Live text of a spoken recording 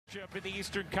In the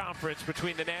Eastern Conference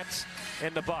between the Nets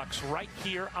and the Bucks right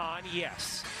here on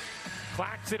Yes.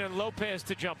 Claxton and Lopez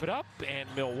to jump it up, and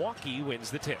Milwaukee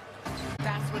wins the tip.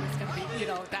 That's what it's going to be.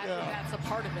 That's a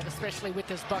part of it, especially with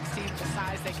this Bucks team, the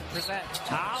size they can present.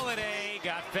 Holiday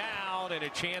got fouled, and a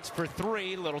chance for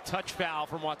three. Little touch foul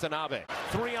from Watanabe.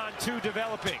 3-on-2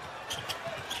 developing.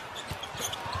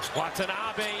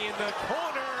 Watanabe in the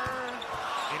corner.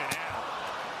 In and out.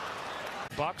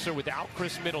 Bucks are without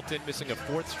Chris Middleton, missing a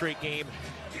fourth straight game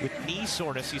with knee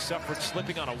soreness. He suffered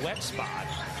slipping on a wet spot.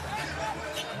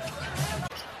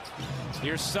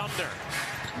 Here's Sumner.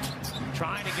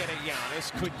 Trying to get at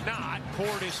Giannis, could not.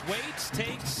 Portis waits,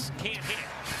 takes, can't hit.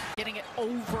 Getting it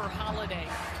over Holiday.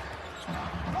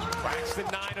 Claxton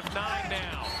 9 of 9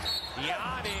 now.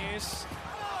 Giannis.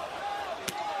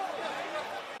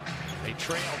 They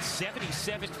trailed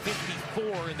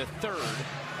 77-54 in the third.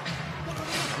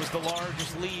 Was the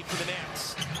largest lead for the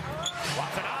Nets.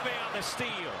 Watanabe on the steal.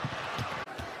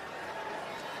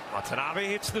 Watanabe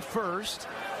hits the first.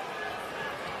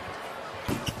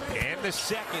 And the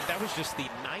second. That was just the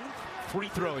 9th free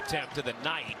throw attempt of the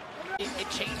night. It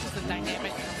changes the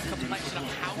dynamic complexion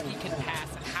of how he can pass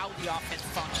and how the offense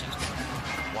functions.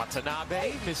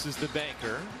 Watanabe misses the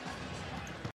banker.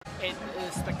 In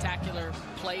spectacular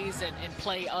plays and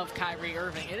play of Kyrie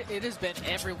Irving. It has been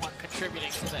everyone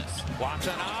contributing to this.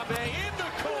 Watanabe in the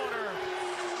corner.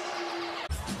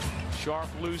 Sharp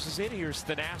loses it. Here's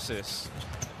Thanasis.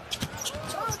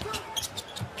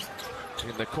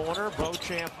 In the corner,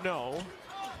 Beauchamp no.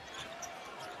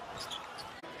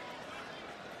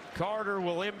 Carter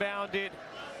will inbound it.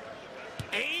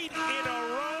 8 in a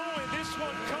row, and this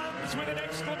one comes with an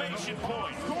exclamation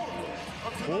point.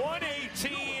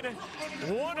 118,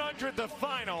 100 the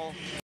final.